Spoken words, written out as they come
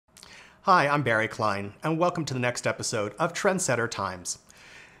Hi, I'm Barry Klein, and welcome to the next episode of Trendsetter Times.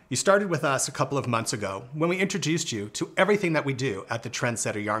 You started with us a couple of months ago when we introduced you to everything that we do at the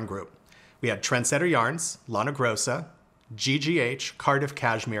Trendsetter Yarn Group. We had Trendsetter Yarns, Lana Grossa, GGH, Cardiff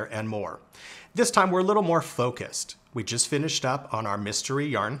Cashmere, and more. This time we're a little more focused. We just finished up on our mystery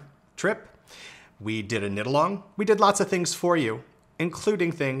yarn trip. We did a knit-along. We did lots of things for you,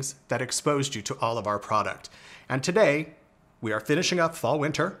 including things that exposed you to all of our product. And today, we are finishing up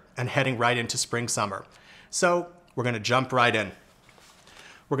fall-winter and heading right into spring-summer. So we're going to jump right in.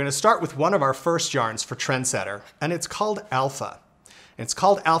 We're going to start with one of our first yarns for Trendsetter, and it's called Alpha. It's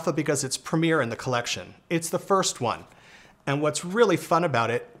called Alpha because it's premier in the collection. It's the first one. And what's really fun about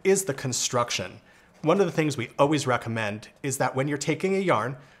it is the construction. One of the things we always recommend is that when you're taking a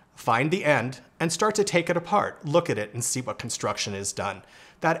yarn, find the end and start to take it apart. Look at it and see what construction is done.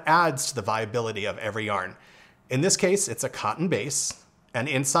 That adds to the viability of every yarn. In this case, it's a cotton base, and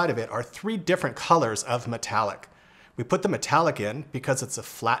inside of it are 3 different colors of metallic. We put the metallic in because it's a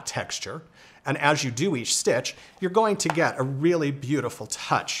flat texture, and as you do each stitch, you're going to get a really beautiful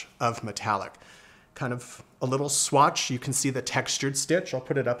touch of metallic. Kind of a little swatch, you can see the textured stitch. I'll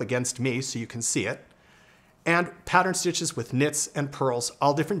put it up against me so you can see it. And pattern stitches with knits and purls,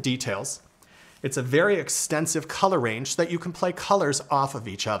 all different details. It's a very extensive color range so that you can play colors off of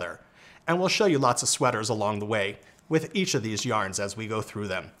each other. And we'll show you lots of sweaters along the way with each of these yarns as we go through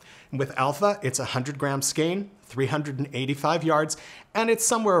them. And with Alpha, it's a 100-gram skein, 385 yards, and it's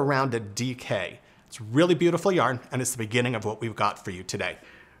somewhere around a DK. It's a really beautiful yarn, and it's the beginning of what we've got for you today.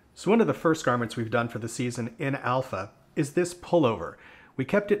 So one of the first garments we've done for the season in Alpha is this pullover. We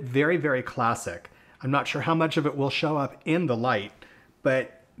kept it very, very classic. I'm not sure how much of it will show up in the light,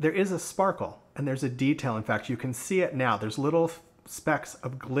 but there is a sparkle and there's a detail. In fact, you can see it now. There's little specks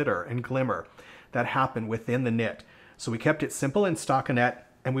of glitter and glimmer that happen within the knit. So we kept it simple in stockinette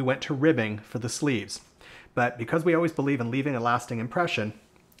and we went to ribbing for the sleeves. But because we always believe in leaving a lasting impression,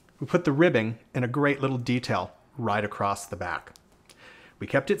 we put the ribbing in a great little detail right across the back. We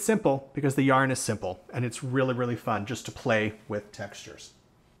kept it simple because the yarn is simple and it's really, really fun just to play with textures.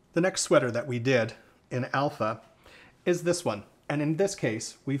 The next sweater that we did in Alpha is this one. And in this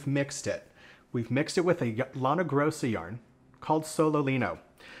case, we've mixed it. We've mixed it with a Lana Grossa yarn called Sololino.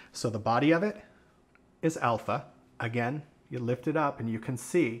 So the body of it is Alpha. Again, you lift it up and you can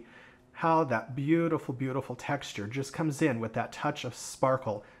see how that beautiful, beautiful texture just comes in with that touch of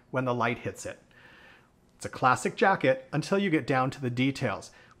sparkle when the light hits it. It's a classic jacket until you get down to the details.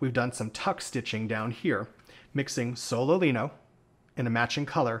 We've done some tuck stitching down here, mixing Sololino in a matching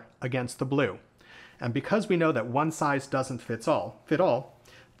color against the blue. And because we know that one size doesn't fit all,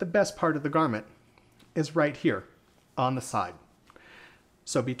 the best part of the garment is right here on the side.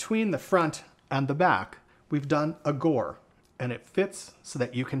 So between the front and the back, we've done a gore, and it fits so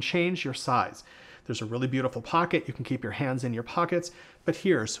that you can change your size. There's a really beautiful pocket. You can keep your hands in your pockets, but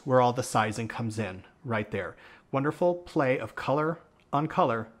here's where all the sizing comes in, right there. Wonderful play of color on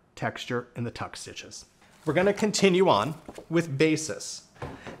color texture in the tuck stitches. We're going to continue on with Basis.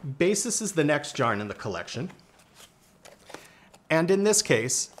 Basis is the next yarn in the collection. And in this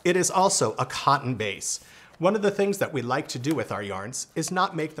case, it is also a cotton base. One of the things that we like to do with our yarns is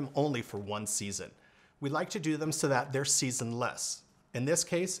not make them only for one season. We like to do them so that they're seasonless. In this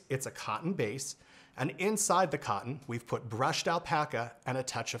case, it's a cotton base, and inside the cotton, we've put brushed alpaca and a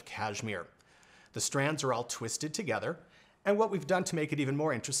touch of cashmere. The strands are all twisted together, and what we've done to make it even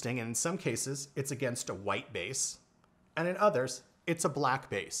more interesting, and in some cases, it's against a white base, and in others, it's a black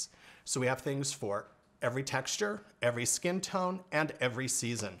base. So we have things for every texture, every skin tone, and every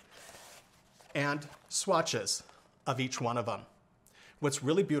season. And swatches of each one of them. What's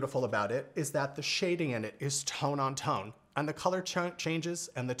really beautiful about it is that the shading in it is tone on tone, and the color changes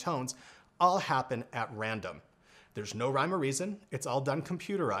and the tones all happen at random. There's no rhyme or reason. It's all done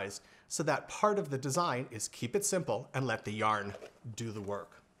computerized, so that part of the design is keep it simple and let the yarn do the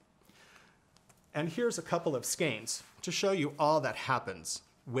work. And here's a couple of skeins to show you all that happens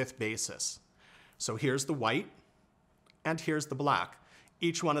with Basis. So here's the white, and here's the black.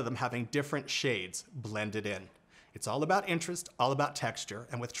 Each one of them having different shades blended in. It's all about interest, all about texture,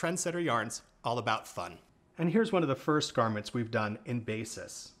 and with Trendsetter Yarns, all about fun. And here's one of the first garments we've done in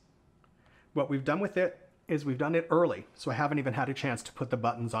Basis. What we've done with it is we've done it early, so I haven't even had a chance to put the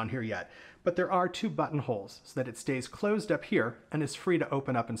buttons on here yet. But there are 2 buttonholes so that it stays closed up here and is free to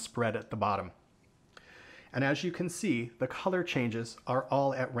open up and spread at the bottom. And as you can see, the color changes are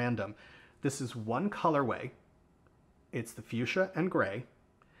all at random. This is one colorway. It's the fuchsia and gray.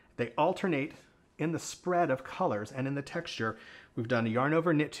 They alternate in the spread of colors and in the texture. We've done a yarn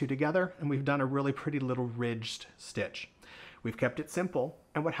over knit 2 together, and we've done a really pretty little ridged stitch. We've kept it simple,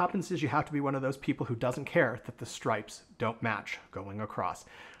 and what happens is you have to be one of those people who doesn't care that the stripes don't match going across.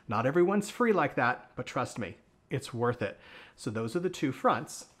 Not everyone's free like that, but trust me, it's worth it. So those are the two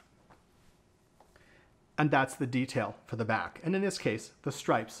fronts, and that's the detail for the back. And in this case, the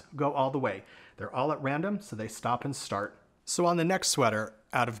stripes go all the way. They're all at random, so they stop and start. So on the next sweater,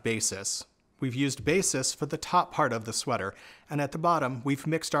 out of basis, we've used basis for the top part of the sweater, and at the bottom, we've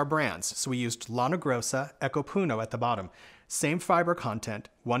mixed our brands. So we used Lana Grossa, Eco Puno at the bottom. Same fiber content,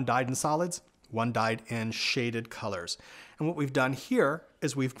 one dyed in solids, one dyed in shaded colors. And what we've done here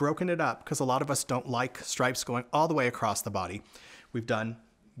is we've broken it up because a lot of us don't like stripes going all the way across the body. We've done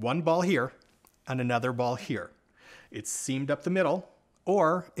one ball here and another ball here. It's seamed up the middle,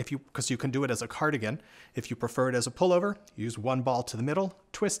 or because you can do it as a cardigan, if you prefer it as a pullover, use one ball to the middle,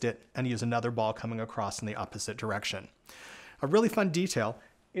 twist it, and use another ball coming across in the opposite direction. A really fun detail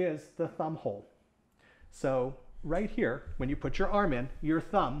is the thumb hole. So right here, when you put your arm in, your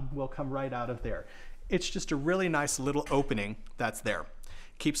thumb will come right out of there. It's just a really nice little opening that's there.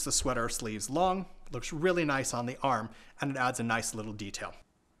 Keeps the sweater sleeves long, looks really nice on the arm, and it adds a nice little detail.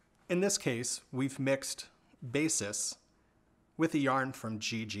 In this case, we've mixed basis with a yarn from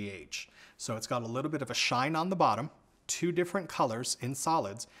GGH. So it's got a little bit of a shine on the bottom, two different colors in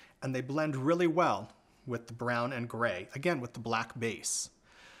solids, and they blend really well with the brown and gray, again with the black base.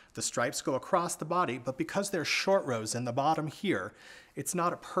 The stripes go across the body, but because they're short rows in the bottom here, it's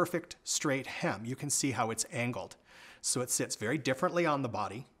not a perfect straight hem. You can see how it's angled. So it sits very differently on the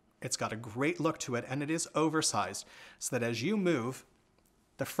body. It's got a great look to it, and it is oversized so that as you move,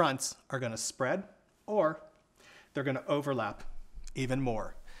 the fronts are going to spread or they're going to overlap even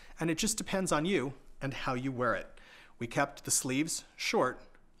more. And it just depends on you and how you wear it. We kept the sleeves short,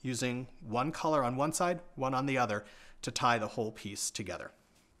 using one color on one side, one on the other, to tie the whole piece together.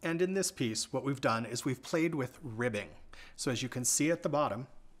 And in this piece, what we've done is we've played with ribbing. So as you can see at the bottom,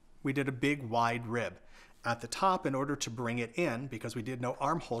 we did a big wide rib. At the top, in order to bring it in, because we did no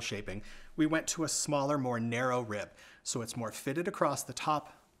armhole shaping, we went to a smaller, more narrow rib. So it's more fitted across the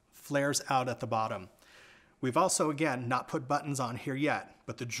top, flares out at the bottom. We've also, again, not put buttons on here yet,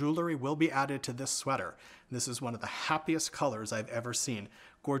 but the jewelry will be added to this sweater. This is one of the happiest colors I've ever seen.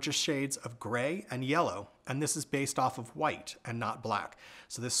 Gorgeous shades of gray and yellow, and this is based off of white and not black.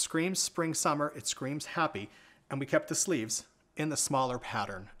 So this screams spring, summer, it screams happy, and we kept the sleeves in the smaller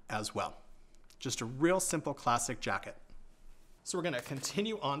pattern as well. Just a real simple classic jacket. So we're gonna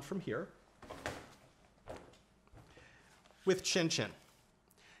continue on from here with Chin Chin.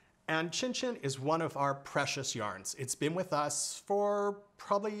 And Chin Chin is one of our precious yarns. It's been with us for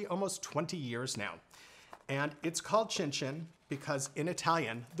probably almost 20 years now. And it's called Chin Chin because in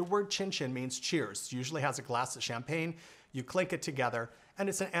Italian, the word Chin Chin means cheers. It usually has a glass of champagne, you clink it together, and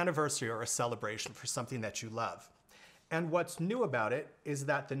it's an anniversary or a celebration for something that you love. And what's new about it is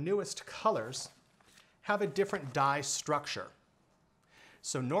that the newest colors have a different dye structure.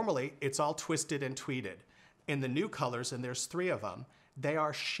 So normally it's all twisted and tweeded. In the new colors, and there's 3 of them, they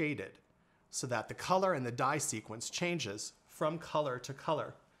are shaded so that the color and the dye sequence changes from color to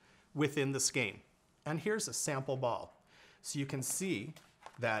color within the skein. And here's a sample ball. So you can see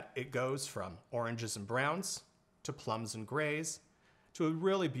that it goes from oranges and browns to plums and grays to a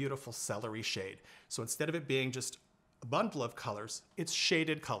really beautiful celery shade. So instead of it being just a bundle of colors, it's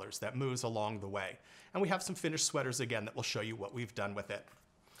shaded colors that moves along the way. And we have some finished sweaters again that will show you what we've done with it.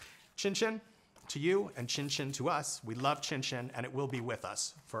 Chin Chin to you and Chin Chin to us. We love Chin Chin and it will be with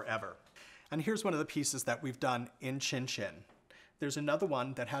us forever. And here's one of the pieces that we've done in Chin Chin. There's another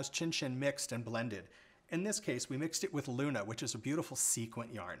one that has Chin Chin mixed and blended. In this case, we mixed it with Luna, which is a beautiful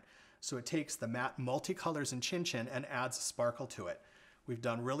sequin yarn. So it takes the matte multicolors in Chin Chin and adds a sparkle to it. We've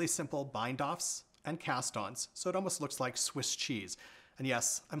done really simple bind-offs and cast-ons, so it almost looks like Swiss cheese. And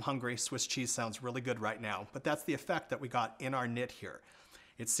yes, I'm hungry. Swiss cheese sounds really good right now, but that's the effect that we got in our knit here.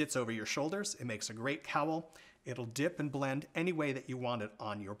 It sits over your shoulders, it makes a great cowl, it'll dip and blend any way that you want it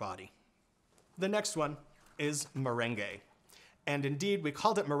on your body. The next one is merengue. And indeed, we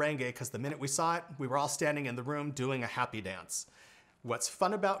called it merengue because the minute we saw it, we were all standing in the room doing a happy dance. What's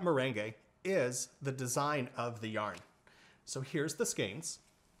fun about merengue is the design of the yarn. So here's the skeins.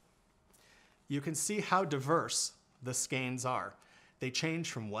 You can see how diverse the skeins are. They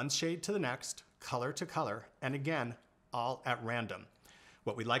change from one shade to the next, color to color, and again, all at random.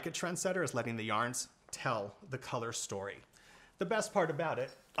 What we like at Trendsetter is letting the yarns tell the color story. The best part about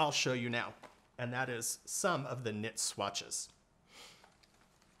it, I'll show you now, and that is some of the knit swatches.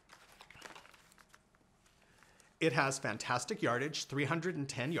 It has fantastic yardage,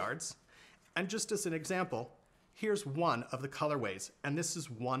 310 yards, and just as an example, here's one of the colorways, and this is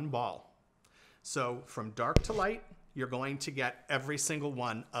one ball. So from dark to light, you're going to get every single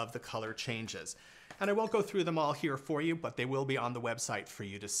one of the color changes. And I won't go through them all here for you, but they will be on the website for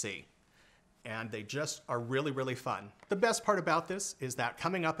you to see. And they just are really, really fun. The best part about this is that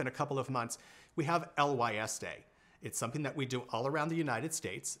coming up in a couple of months, we have LYS Day. It's something that we do all around the United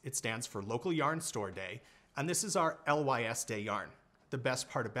States. It stands for Local Yarn Store Day, and this is our LYS Day yarn. The best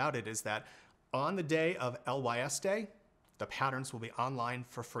part about it is that on the day of LYS Day, the patterns will be online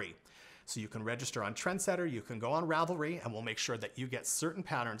for free. So you can register on Trendsetter, you can go on Ravelry, and we'll make sure that you get certain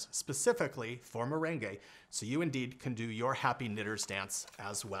patterns specifically for merengue, so you indeed can do your happy knitters dance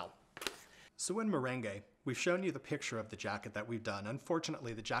as well. So in merengue, we've shown you the picture of the jacket that we've done.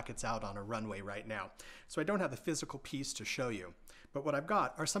 Unfortunately, the jacket's out on a runway right now, so I don't have the physical piece to show you. But what I've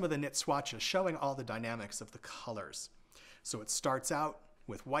got are some of the knit swatches showing all the dynamics of the colors. So it starts out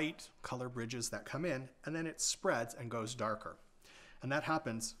with white color bridges that come in, and then it spreads and goes darker. And that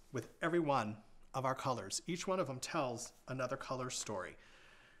happens with every one of our colors. Each one of them tells another color story,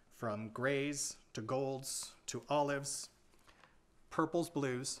 from grays to golds to olives, purples,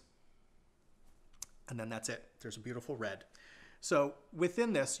 blues, and then that's it. There's a beautiful red. So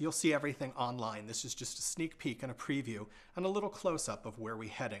within this, you'll see everything online. This is just a sneak peek and a preview and a little close-up of where we're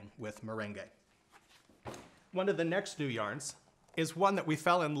heading with merengue. One of the next new yarns is one that we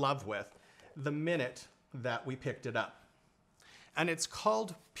fell in love with the minute that we picked it up. And it's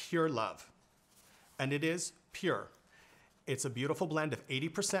called Pure Love. And it is pure. It's a beautiful blend of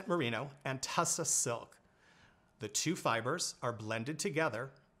 80% merino and tussa silk. The two fibers are blended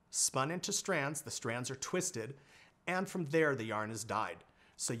together, spun into strands. The strands are twisted, and from there the yarn is dyed.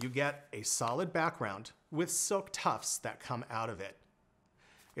 So you get a solid background with silk tufts that come out of it.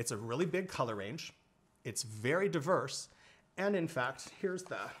 It's a really big color range. It's very diverse. And in fact, here's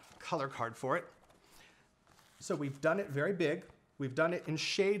the color card for it. So we've done it very big. We've done it in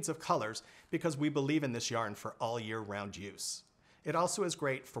shades of colors because we believe in this yarn for all year round use. It also is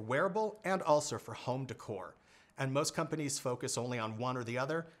great for wearable and also for home decor. And most companies focus only on one or the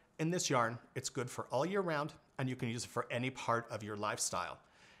other. In this yarn, it's good for all year round, and you can use it for any part of your lifestyle.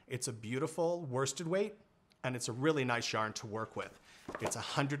 It's a beautiful worsted weight, and it's a really nice yarn to work with. It's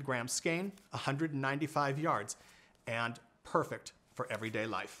 100 gram skein, 195 yards, and perfect for everyday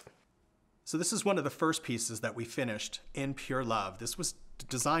life. So this is one of the first pieces that we finished in Pure Love. This was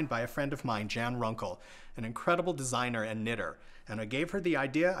designed by a friend of mine, Jan Runkle, an incredible designer and knitter. And I gave her the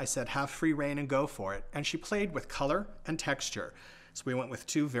idea. I said, have free reign and go for it. And she played with color and texture. So we went with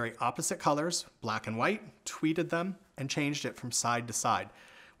two very opposite colors, black and white, tweeted them, and changed it from side to side.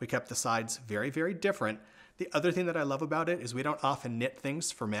 We kept the sides very, very different. The other thing that I love about it is we don't often knit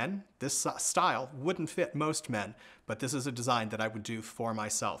things for men. This style wouldn't fit most men, but this is a design that I would do for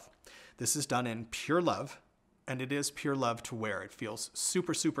myself. This is done in Pure Love, and it is pure love to wear. It feels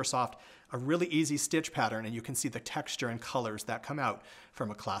super, super soft, a really easy stitch pattern, and you can see the texture and colors that come out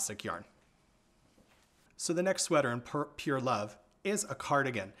from a classic yarn. So the next sweater in Pure Love is a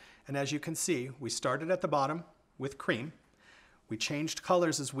cardigan. And as you can see, we started at the bottom with cream. We changed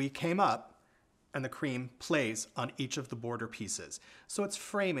colors as we came up, and the cream plays on each of the border pieces. So it's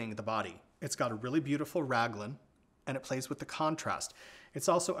framing the body. It's got a really beautiful raglan, and it plays with the contrast. It's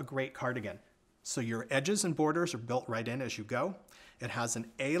also a great cardigan. So your edges and borders are built right in as you go. It has an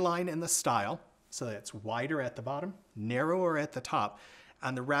A-line in the style, so that it's wider at the bottom, narrower at the top,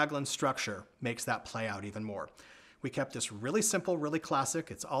 and the raglan structure makes that play out even more. We kept this really simple, really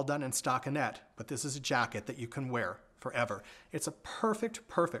classic. It's all done in stockinette, but this is a jacket that you can wear forever. It's a perfect,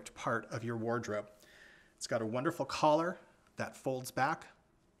 perfect part of your wardrobe. It's got a wonderful collar that folds back.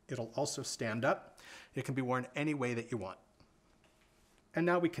 It'll also stand up. It can be worn any way that you want. And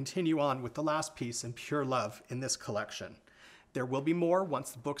now we continue on with the last piece in Pure Love in this collection. There will be more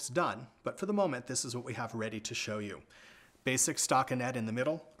once the book's done, but for the moment, this is what we have ready to show you. Basic stockinette in the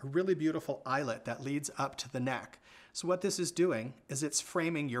middle, a really beautiful eyelet that leads up to the neck. So what this is doing is it's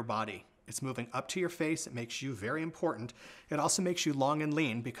framing your body. It's moving up to your face. It makes you very important. It also makes you long and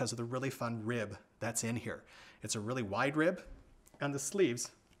lean because of the really fun rib that's in here. It's a really wide rib, and the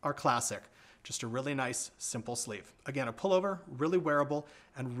sleeves are classic. Just a really nice, simple sleeve. Again, a pullover, really wearable,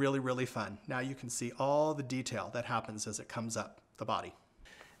 and really, really fun. Now you can see all the detail that happens as it comes up the body.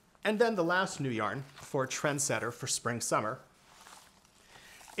 And then the last new yarn for Trendsetter for spring-summer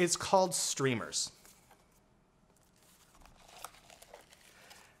is called Streamers.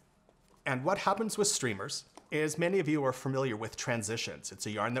 And what happens with streamers is many of you are familiar with transitions. It's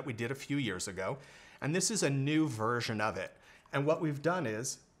a yarn that we did a few years ago, and this is a new version of it. And what we've done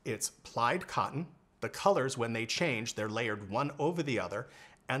is it's plied cotton. The colors, when they change, they're layered one over the other,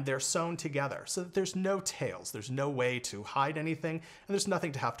 and they're sewn together so that there's no tails. There's no way to hide anything, and there's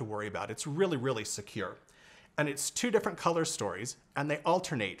nothing to have to worry about. It's really, really secure. And it's two different color stories, and they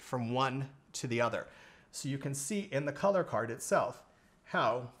alternate from one to the other. So you can see in the color card itself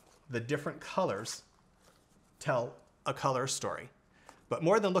how the different colors tell a color story. But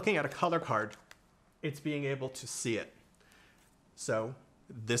more than looking at a color card, it's being able to see it. So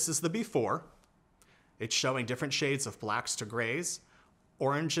this is the before. It's showing different shades of blacks to grays,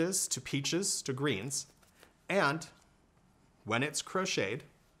 oranges to peaches to greens. And when it's crocheted,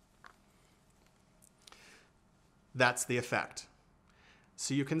 that's the effect.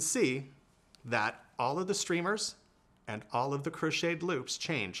 So you can see that all of the streamers and all of the crocheted loops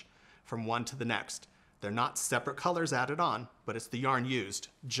change from one to the next. They're not separate colors added on, but it's the yarn used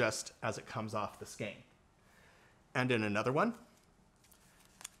just as it comes off the skein. And in another one,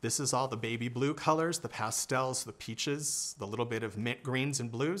 this is all the baby blue colors, the pastels, the peaches, the little bit of mint greens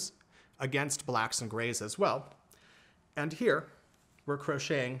and blues against blacks and grays as well. And here, we're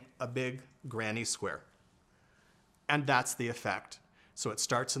crocheting a big granny square. And that's the effect. So it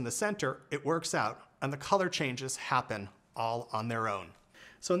starts in the center, it works out, and the color changes happen all on their own.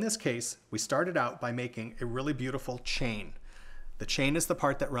 So in this case, we started out by making a really beautiful chain. The chain is the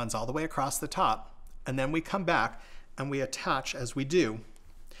part that runs all the way across the top, and then we come back and we attach as we do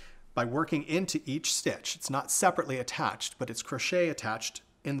by working into each stitch. It's not separately attached, but it's crochet attached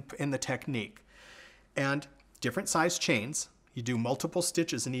in the technique. And different size chains, you do multiple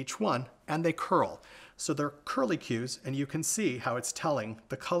stitches in each one, and they curl. So they're curly cues, and you can see how it's telling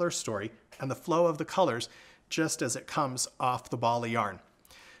the color story and the flow of the colors just as it comes off the ball of yarn.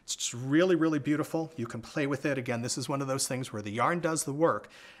 It's just really, really beautiful. You can play with it. Again, this is one of those things where the yarn does the work,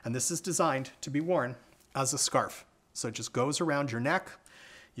 and this is designed to be worn as a scarf. So it just goes around your neck.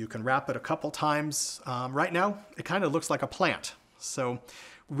 You can wrap it a couple times. Right now, it kind of looks like a plant. So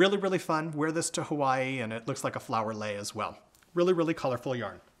really, really fun. Wear this to Hawaii, and it looks like a flower lei as well. Really, really colorful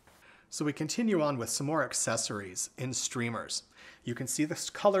yarn. So we continue on with some more accessories in streamers. You can see this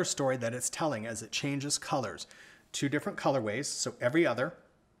color story that it's telling as it changes colors. Two different colorways, so every other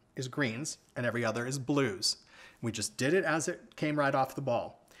is greens and every other is blues. We just did it as it came right off the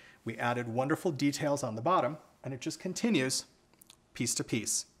ball. We added wonderful details on the bottom, and it just continues piece to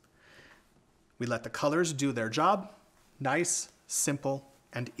piece. We let the colors do their job, nice, simple,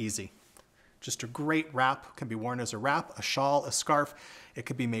 and easy. Just a great wrap, can be worn as a wrap, a shawl, a scarf. It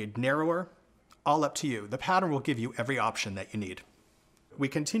could be made narrower, all up to you. The pattern will give you every option that you need. We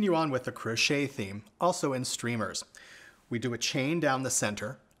continue on with the crochet theme, also in streamers. We do a chain down the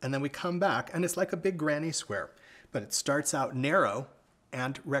center, and then we come back, and it's like a big granny square, but it starts out narrow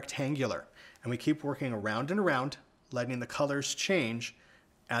and rectangular. And we keep working around and around, letting the colors change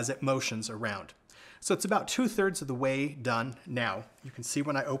as it motions around. So it's about 2/3 of the way done now. You can see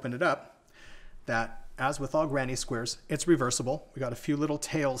when I open it up that, as with all granny squares, it's reversible. We got a few little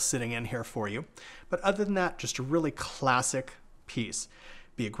tails sitting in here for you. But other than that, just a really classic piece.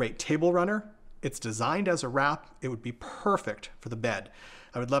 Be a great table runner. It's designed as a wrap. It would be perfect for the bed.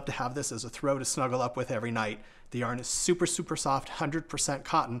 I would love to have this as a throw to snuggle up with every night. The yarn is super, super soft, 100%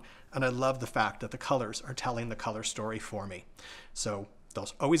 cotton, and I love the fact that the colors are telling the color story for me. So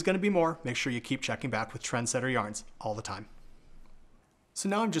there's always going to be more. Make sure you keep checking back with Trendsetter Yarns all the time. So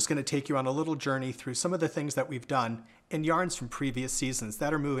now I'm just going to take you on a little journey through some of the things that we've done in yarns from previous seasons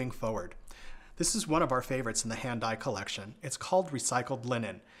that are moving forward. This is one of our favorites in the hand dye collection. It's called recycled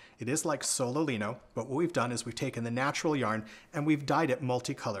linen. It is like solo lino, but what we've done is we've taken the natural yarn and we've dyed it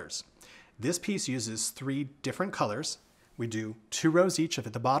multicolors. This piece uses 3 different colors. We do 2 rows each of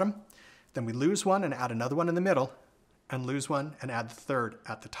at the bottom, then we lose one and add another one in the middle, and lose one and add the third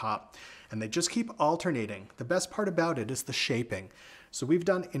at the top. And they just keep alternating. The best part about it is the shaping. So we've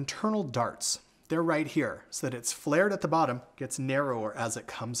done internal darts. They're right here, so that it's flared at the bottom, gets narrower as it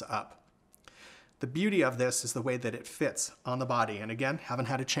comes up. The beauty of this is the way that it fits on the body. And again, haven't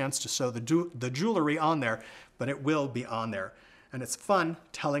had a chance to sew the jewelry on there, but it will be on there. And it's fun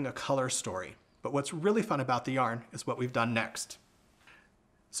telling a color story. But what's really fun about the yarn is what we've done next.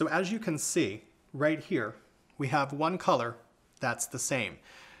 So as you can see, right here, we have one color that's the same.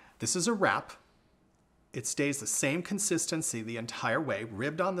 This is a wrap. It stays the same consistency the entire way,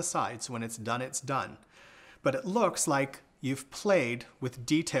 ribbed on the sides. When it's done, it's done. But it looks like you've played with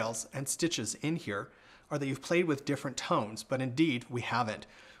details and stitches in here, or that you've played with different tones, but indeed we haven't.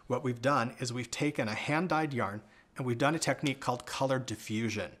 What we've done is we've taken a hand-dyed yarn and we've done a technique called color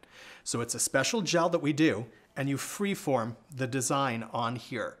diffusion. So it's a special gel that we do, and you freeform the design on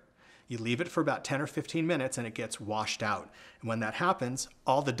here. You leave it for about 10 or 15 minutes and it gets washed out. And when that happens,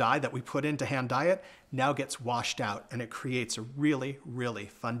 all the dye that we put in to hand dye it now gets washed out, and it creates a really, really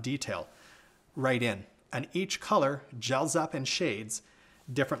fun detail right in. And each color gels up and shades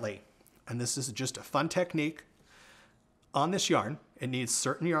differently. and this is just a fun technique. On this yarn, it needs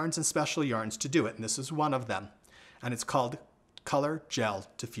certain yarns and special yarns to do it, and this is one of them. And it's called Color Gel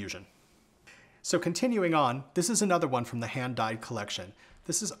Diffusion. So continuing on, this is another one from the hand-dyed collection.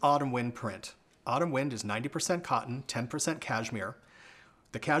 This is Autumn Wind print. Autumn Wind is 90% cotton, 10% cashmere.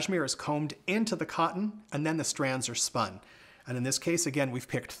 The cashmere is combed into the cotton, and then the strands are spun. And in this case, again, we've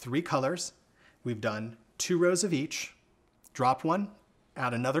picked 3 colors. We've done 2 rows of each, drop one,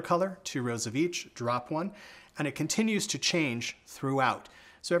 add another color, 2 rows of each, drop one, and it continues to change throughout.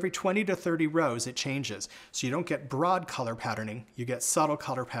 So every 20 to 30 rows, it changes. So you don't get broad color patterning, you get subtle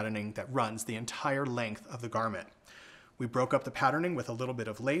color patterning that runs the entire length of the garment. We broke up the patterning with a little bit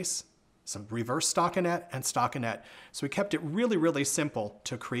of lace, some reverse stockinette, and stockinette. So we kept it really, really simple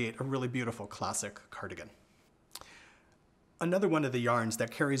to create a really beautiful classic cardigan. Another one of the yarns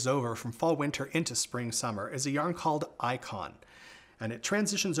that carries over from fall, winter into spring, summer is a yarn called Icon. And it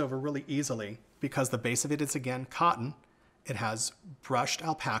transitions over really easily because the base of it is, again, cotton. It has brushed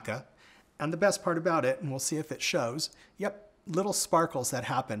alpaca. And the best part about it, and we'll see if it shows, yep, little sparkles that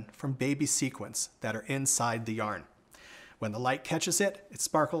happen from baby sequins that are inside the yarn. When the light catches it, it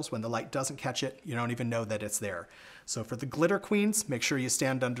sparkles. When the light doesn't catch it, you don't even know that it's there. So for the glitter queens, make sure you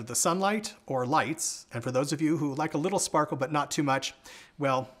stand under the sunlight or lights. And for those of you who like a little sparkle but not too much,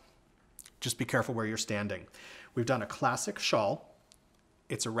 well, just be careful where you're standing. We've done a classic shawl.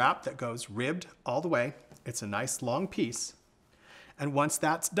 It's a wrap that goes ribbed all the way. It's a nice long piece. And once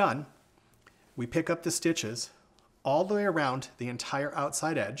that's done, we pick up the stitches all the way around the entire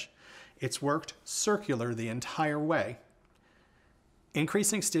outside edge. It's worked circular the entire way,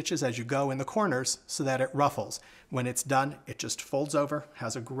 increasing stitches as you go in the corners so that it ruffles. When it's done, it just folds over,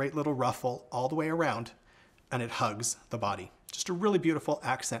 has a great little ruffle all the way around, and it hugs the body. Just a really beautiful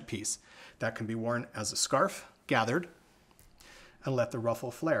accent piece that can be worn as a scarf, gathered, and let the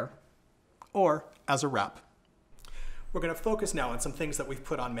ruffle flare, or as a wrap. We're going to focus now on some things that we've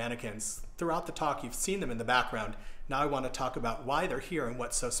put on mannequins. Throughout the talk, you've seen them in the background. Now I want to talk about why they're here and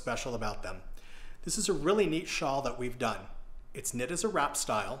what's so special about them. This is a really neat shawl that we've done. It's knit as a wrap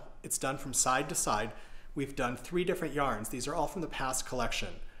style. It's done from side to side. We've done 3 different yarns. These are all from the past collection.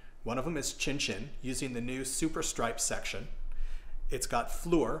 One of them is Chin Chin, using the new Super Stripe section. It's got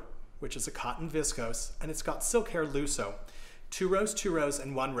Fleur, which is a cotton viscose, and it's got Silk Hair Lusso. 2 rows,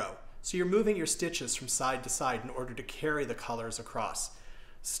 and 1 row. So you're moving your stitches from side to side in order to carry the colors across.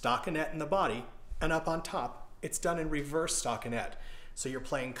 Stockinette in the body, and up on top, it's done in reverse stockinette. So you're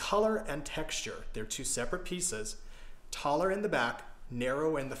playing color and texture. They're 2 separate pieces, taller in the back,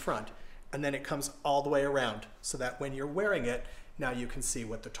 narrow in the front, and then it comes all the way around so that when you're wearing it, now you can see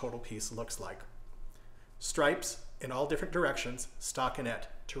what the total piece looks like. Stripes in all different directions, stockinette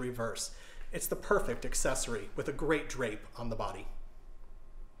to reverse. It's the perfect accessory with a great drape on the body.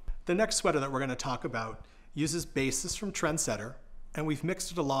 The next sweater that we're going to talk about uses bases from Trendsetter, and we've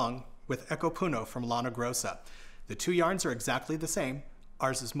mixed it along with Eco Puno from Lana Grossa. The 2 yarns are exactly the same.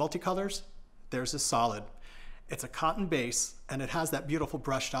 Ours is multicolors, theirs is solid. It's a cotton base, and it has that beautiful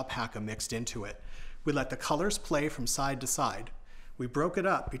brushed alpaca mixed into it. We let the colors play from side to side. We broke it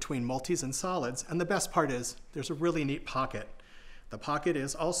up between multis and solids, and the best part is there's a really neat pocket. The pocket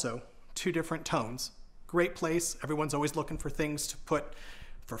is also 2 different tones. Great place. Everyone's always looking for things to put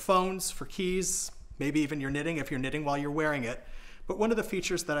for phones, for keys, maybe even you're knitting if you're knitting while you're wearing it. But one of the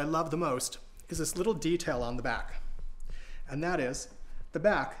features that I love the most is this little detail on the back. And that is the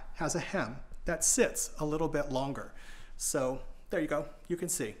back has a hem that sits a little bit longer. So there you go. You can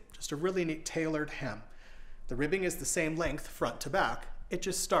see just a really neat tailored hem. The ribbing is the same length front to back. It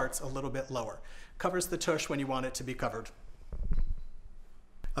just starts a little bit lower. Covers the tush when you want it to be covered.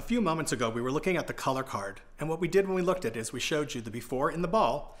 A few moments ago, we were looking at the color card, and what we did when we looked at it is we showed you the before in the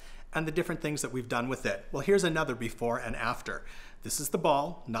ball and the different things that we've done with it. Well, here's another before and after. This is the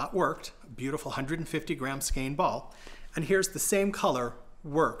ball, not worked, a beautiful 150 gram skein ball, and here's the same color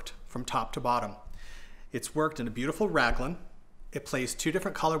worked from top to bottom. It's worked in a beautiful raglan. It plays 2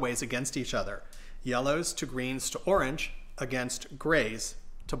 different colorways against each other, yellows to greens to orange against grays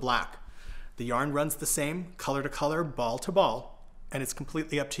to black. The yarn runs the same, color to color, ball to ball, and it's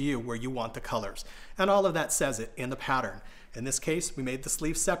completely up to you where you want the colors. And all of that says it in the pattern. In this case, we made the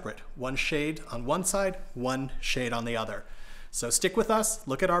sleeve separate, 1 shade on one side, 1 shade on the other. So stick with us,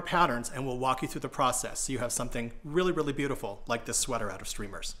 look at our patterns, and we'll walk you through the process so you have something really, really beautiful like this sweater out of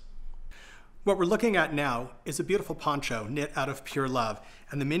streamers. What we're looking at now is a beautiful poncho knit out of pure love.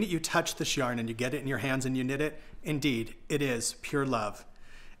 And the minute you touch this yarn and you get it in your hands and you knit it, indeed, it is pure love.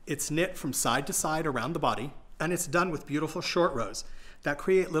 It's knit from side to side around the body, and it's done with beautiful short rows that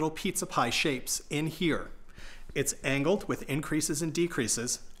create little pizza pie shapes in here. It's angled with increases and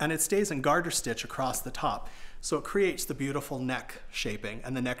decreases, and it stays in garter stitch across the top, so it creates the beautiful neck shaping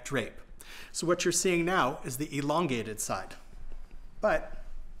and the neck drape. So what you're seeing now is the elongated side. But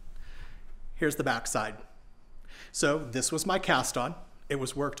here's the back side. So this was my cast on. It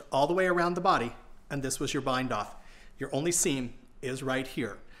was worked all the way around the body, and this was your bind off. Your only seam is right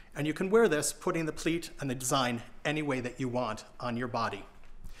here. And you can wear this, putting the pleat and the design any way that you want on your body.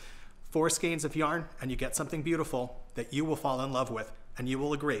 4 skeins of yarn, and you get something beautiful that you will fall in love with, and you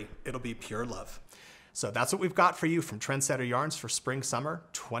will agree it'll be pure love. So that's what we've got for you from Trendsetter Yarns for Spring Summer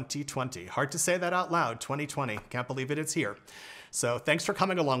 2020. Hard to say that out loud, 2020. Can't believe it's here. So thanks for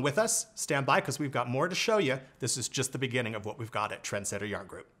coming along with us. Stand by because we've got more to show you. This is just the beginning of what we've got at Trendsetter Yarn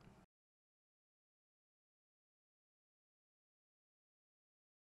Group.